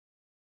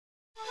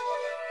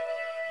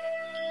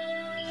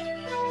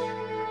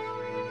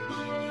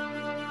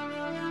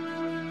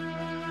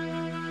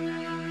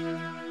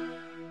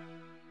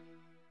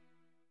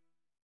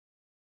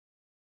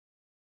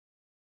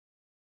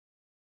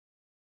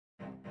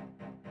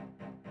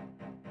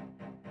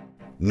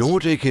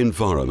Nordic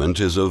Environment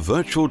is a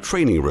virtual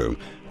training room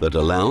that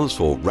allows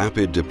for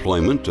rapid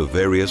deployment of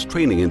various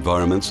training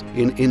environments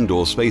in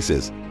indoor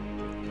spaces.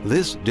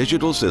 This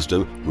digital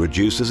system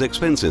reduces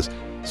expenses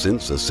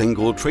since a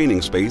single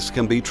training space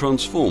can be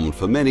transformed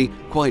for many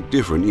quite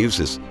different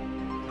uses.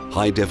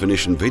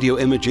 High-definition video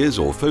images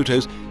or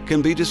photos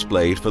can be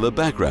displayed for the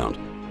background,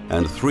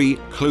 and 3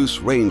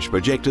 close-range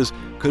projectors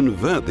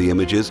convert the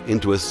images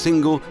into a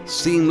single,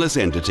 seamless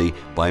entity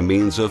by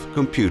means of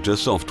computer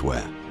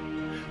software.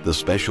 The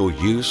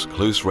special-use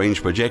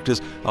close-range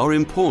projectors are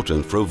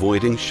important for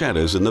avoiding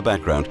shadows in the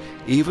background,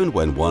 even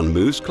when one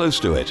moves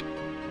close to it.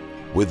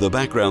 With the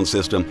background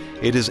system,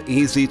 it is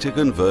easy to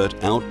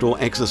convert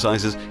outdoor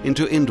exercises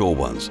into indoor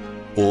ones,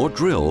 or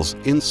drills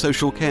in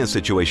social care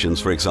situations,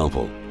 for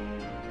example.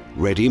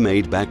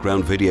 Ready-made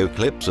background video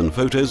clips and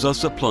photos are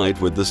supplied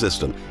with the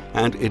system,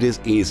 and it is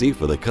easy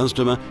for the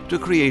customer to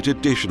create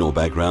additional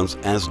backgrounds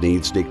as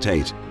needs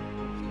dictate.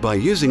 By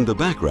using the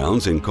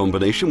backgrounds in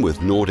combination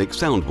with Nordic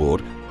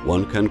Soundboard,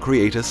 one can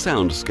create a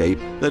soundscape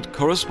that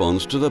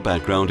corresponds to the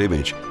background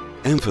image,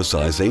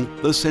 emphasizing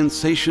the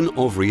sensation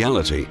of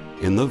reality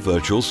in the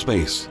virtual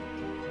space.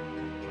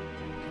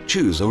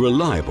 Choose a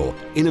reliable,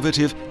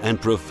 innovative and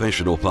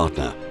professional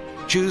partner.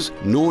 Choose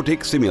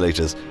Nordic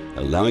Simulators,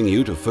 allowing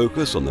you to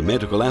focus on the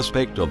medical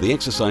aspect of the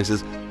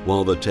exercises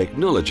while the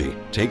technology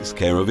takes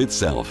care of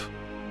itself.